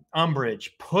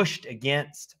umbrage, pushed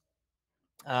against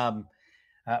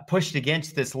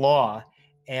this law,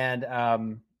 and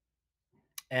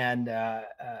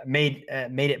made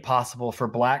it possible for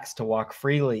Blacks to walk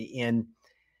freely in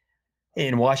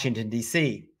Washington,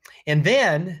 D.C. And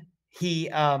then he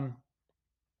ends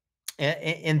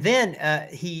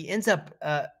up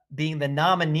being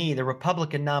the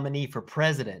Republican nominee for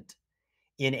president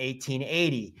in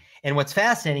 1880. And what's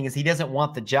fascinating is he doesn't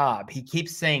want the job. He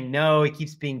keeps saying no. He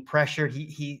keeps being pressured.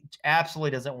 He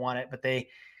absolutely doesn't want it, but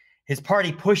his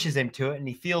party pushes him to it, and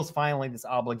he feels finally this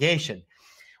obligation.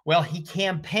 Well, he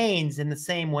campaigns in the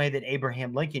same way that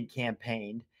Abraham Lincoln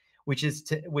campaigned, which is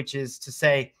to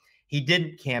say he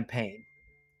didn't campaign.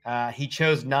 He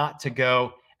chose not to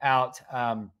go out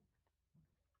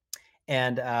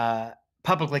and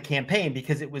publicly campaign,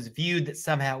 because it was viewed that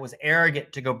somehow it was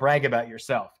arrogant to go brag about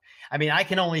yourself. I mean,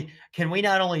 can we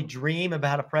not only dream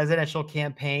about a presidential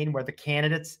campaign where the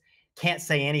candidates can't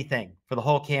say anything for the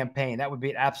whole campaign? That would be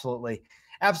an absolutely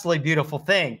beautiful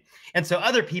thing. And so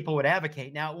other people would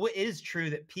advocate. Now, it is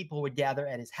true that people would gather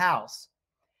at his house,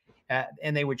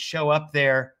 and they would show up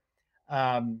there,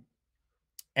 and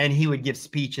he would give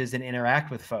speeches and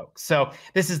interact with folks. So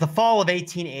this is the fall of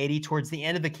 1880, towards the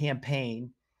end of the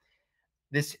campaign.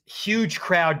 This huge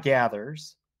crowd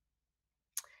gathers,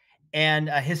 and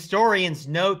historians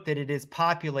note that it is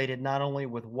populated not only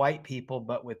with white people,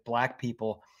 but with Black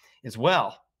people as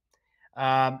well.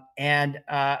 And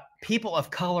people of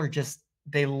color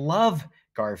they love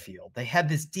Garfield. They have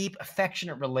this deep,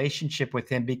 affectionate relationship with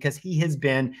him because he has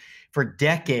been for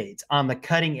decades on the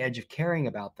cutting edge of caring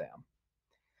about them.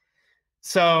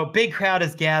 So big crowd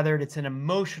is gathered. It's an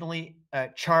emotionally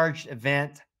charged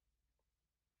event.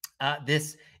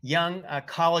 This young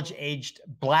college-aged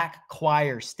Black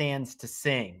choir stands to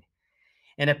sing.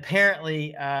 And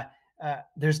apparently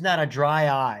there's not a dry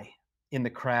eye in the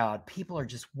crowd. People are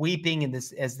just weeping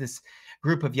as this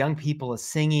group of young people is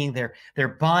singing.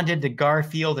 They're bonded to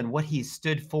Garfield and what he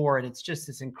stood for, and it's just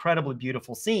this incredibly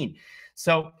beautiful scene.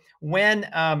 So when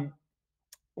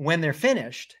they're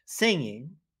finished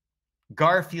singing,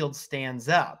 Garfield stands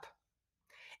up,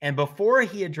 and before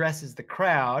he addresses the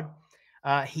crowd,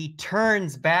 he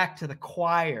turns back to the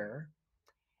choir,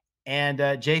 and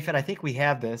Japhet, I think we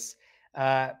have this.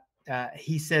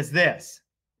 He says this.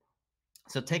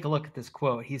 So take a look at this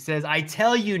quote. He says, "I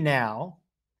tell you now,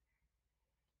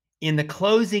 in the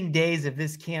closing days of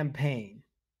this campaign,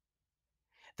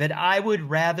 that I would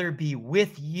rather be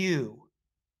with you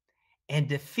and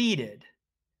defeated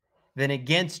than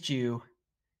against you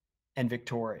and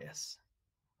victorious."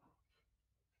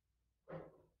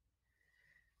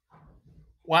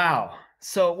 Wow.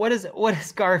 So what is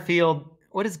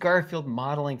Garfield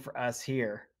modeling for us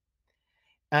here?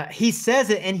 He says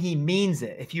it and he means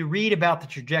it. If you read about the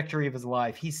trajectory of his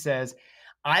life, he says,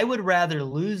 "I would rather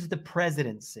lose the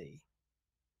presidency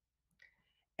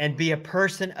and be a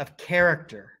person of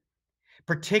character,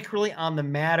 particularly on the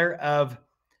matter of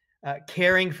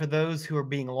caring for those who are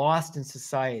being lost in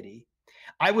society.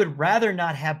 I would rather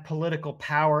not have political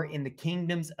power in the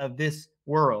kingdoms of this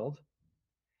world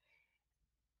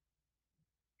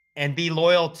and be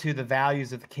loyal to the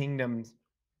values of the kingdom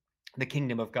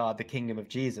of God, the kingdom of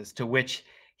Jesus, to which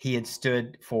he had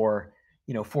stood for,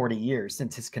 40 years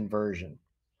since his conversion.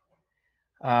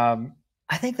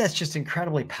 I think that's just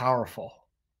incredibly powerful.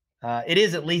 It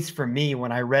is, at least for me,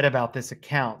 when I read about this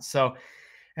account. So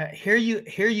here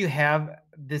you have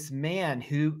this man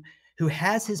who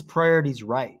has his priorities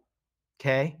right.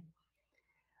 Okay.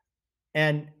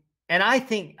 And I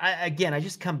think, I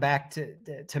just come back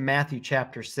to Matthew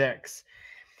chapter 6.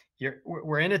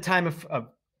 We're in a time of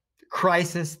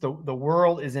crisis. The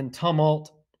world is in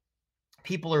tumult.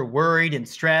 People are worried and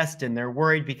stressed, and they're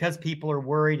worried because people are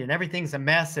worried, and everything's a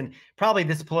mess. And probably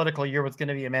this political year was going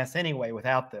to be a mess anyway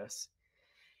without this.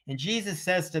 And Jesus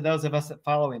says to those of us that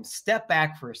follow him, step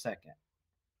back for a second.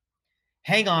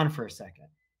 Hang on for a second.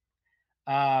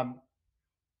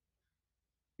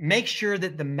 Make sure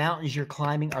that the mountains you're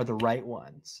climbing are the right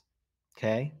ones.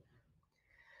 Okay.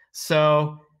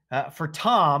 So for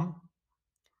Tom,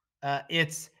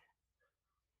 it's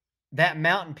that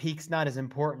mountain peak's not as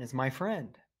important as my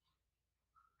friend.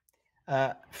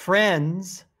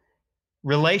 Friends,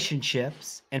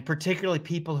 relationships, and particularly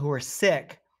people who are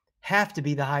sick have to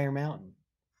be the higher mountain.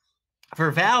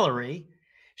 For Valerie,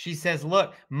 she says,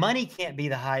 look, money can't be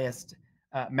the highest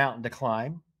mountain to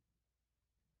climb.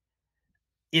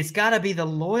 It's got to be the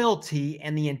loyalty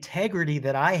and the integrity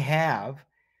that I have,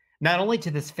 not only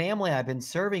to this family I've been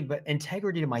serving, but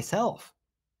integrity to myself.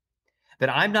 That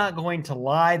I'm not going to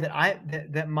lie,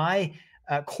 that my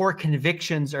core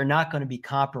convictions are not going to be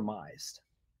compromised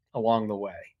along the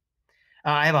way.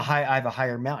 I have a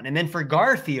higher mountain. And then for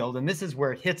Garfield, and this is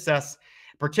where it hits us,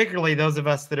 particularly those of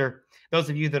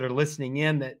you that are listening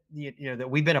in, that that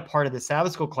we've been a part of the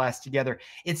Sabbath School class together.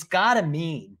 It's got to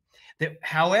mean that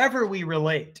however we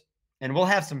relate, and we'll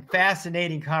have some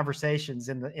fascinating conversations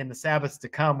in the Sabbaths to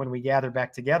come when we gather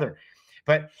back together,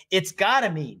 but it's got to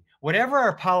mean whatever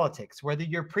our politics, whether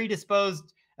you're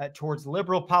predisposed towards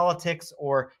liberal politics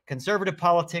or conservative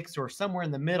politics or somewhere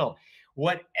in the middle,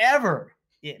 whatever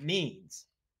it means,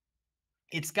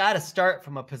 it's got to start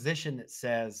from a position that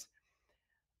says,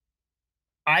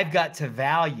 I've got to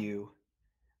value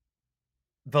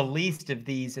the least of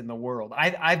these in the world.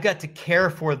 I've got to care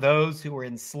for those who are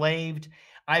enslaved.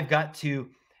 I've got to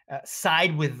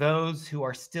side with those who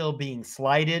are still being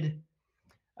slighted.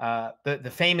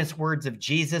 The famous words of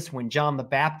Jesus when John the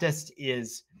Baptist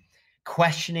is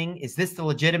questioning, is this the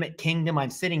legitimate kingdom?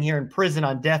 I'm sitting here in prison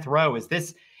on death row. Is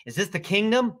this the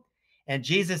kingdom? And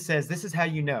Jesus says, this is how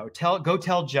you know. Go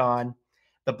tell John,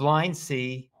 the blind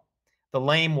see, the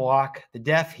lame walk, the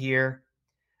deaf hear,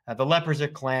 the lepers are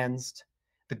cleansed,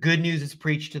 the good news is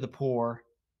preached to the poor.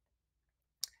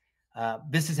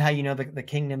 This is how you know the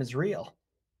kingdom is real,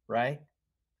 right?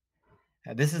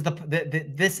 This is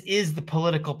the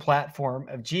political platform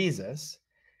of Jesus.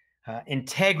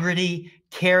 Integrity,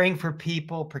 caring for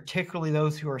people, particularly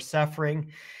those who are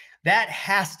suffering. That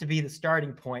has to be the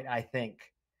starting point, I think.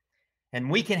 And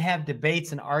we can have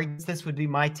debates and arguments. This would be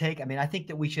my take. I mean, I think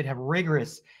that we should have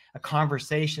rigorous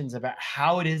conversations about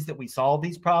how it is that we solve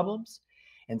these problems.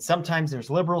 And sometimes there's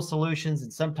liberal solutions,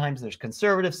 and sometimes there's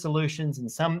conservative solutions. And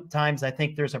sometimes I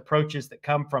think there's approaches that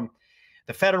come from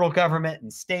the federal government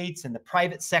and states and the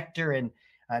private sector and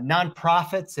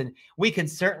nonprofits. And we can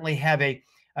certainly have a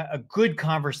good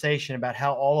conversation about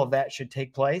how all of that should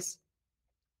take place.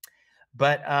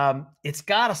 But it's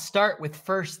got to start with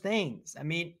first things. I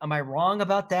mean, am I wrong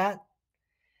about that?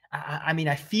 I mean,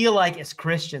 I feel like as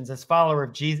Christians, as followers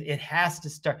of Jesus, it has to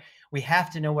start. We have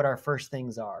to know what our first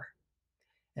things are.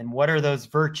 And what are those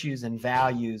virtues and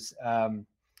values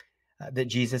that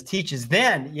Jesus teaches?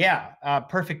 Then,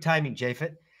 perfect timing,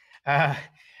 Japhet.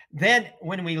 Then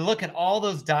when we look at all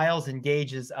those dials and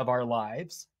gauges of our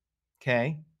lives,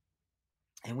 okay,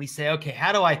 and we say, okay,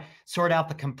 how do I sort out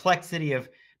the complexity of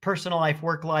personal life,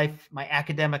 work life, my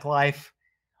academic life,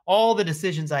 all the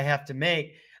decisions I have to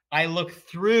make? I look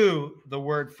through the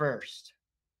word first.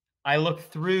 I look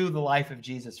through the life of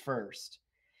Jesus first.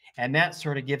 And that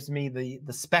sort of gives me the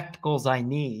spectacles I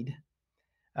need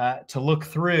to look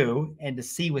through and to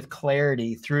see with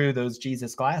clarity through those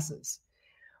Jesus glasses.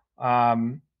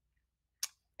 And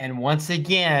once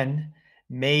again,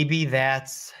 maybe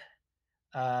that's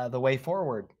the way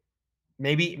forward.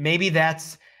 Maybe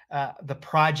that's the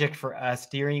project for us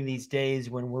during these days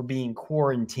when we're being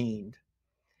quarantined,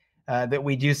 that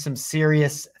we do some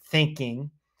serious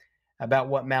thinking about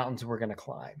what mountains we're going to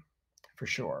climb, for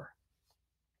sure.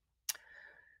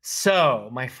 So,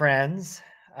 my friends,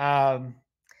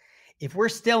 if we're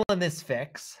still in this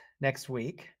fix next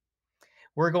week,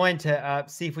 we're going to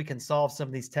see if we can solve some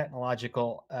of these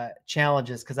technological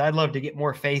challenges, because I'd love to get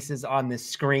more faces on this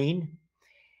screen.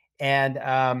 And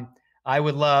I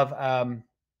would love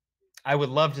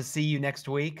to see you next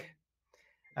week.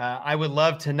 I would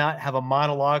love to not have a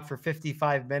monologue for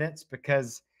 55 minutes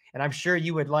because, and I'm sure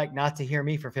you would like not to hear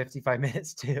me for 55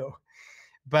 minutes too.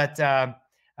 But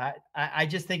I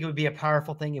just think it would be a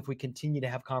powerful thing if we continue to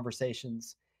have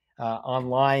conversations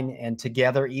online and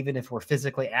together, even if we're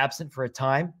physically absent for a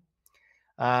time.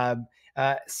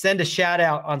 Send a shout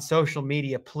out on social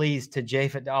media, please, to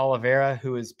Japhet de Oliveira,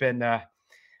 who has been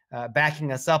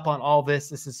backing us up on all this.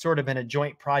 This has sort of been a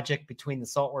joint project between the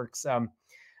Saltworks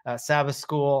Sabbath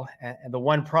School and the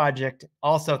One Project.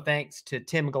 Also, thanks to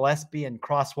Tim Gillespie and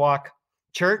Crosswalk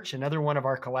Church, another one of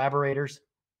our collaborators.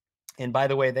 And by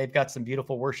the way, they've got some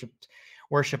beautiful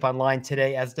worship online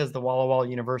today, as does the Walla Walla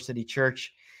University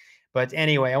Church. But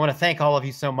anyway, I want to thank all of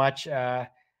you so much. And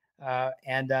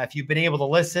if you've been able to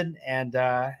listen and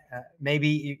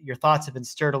maybe your thoughts have been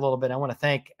stirred a little bit, I want to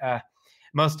thank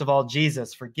most of all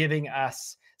Jesus for giving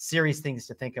us serious things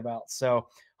to think about. So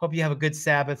hope you have a good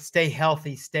Sabbath. Stay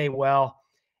healthy, stay well,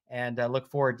 and look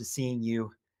forward to seeing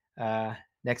you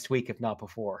next week, if not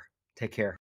before. Take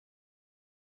care.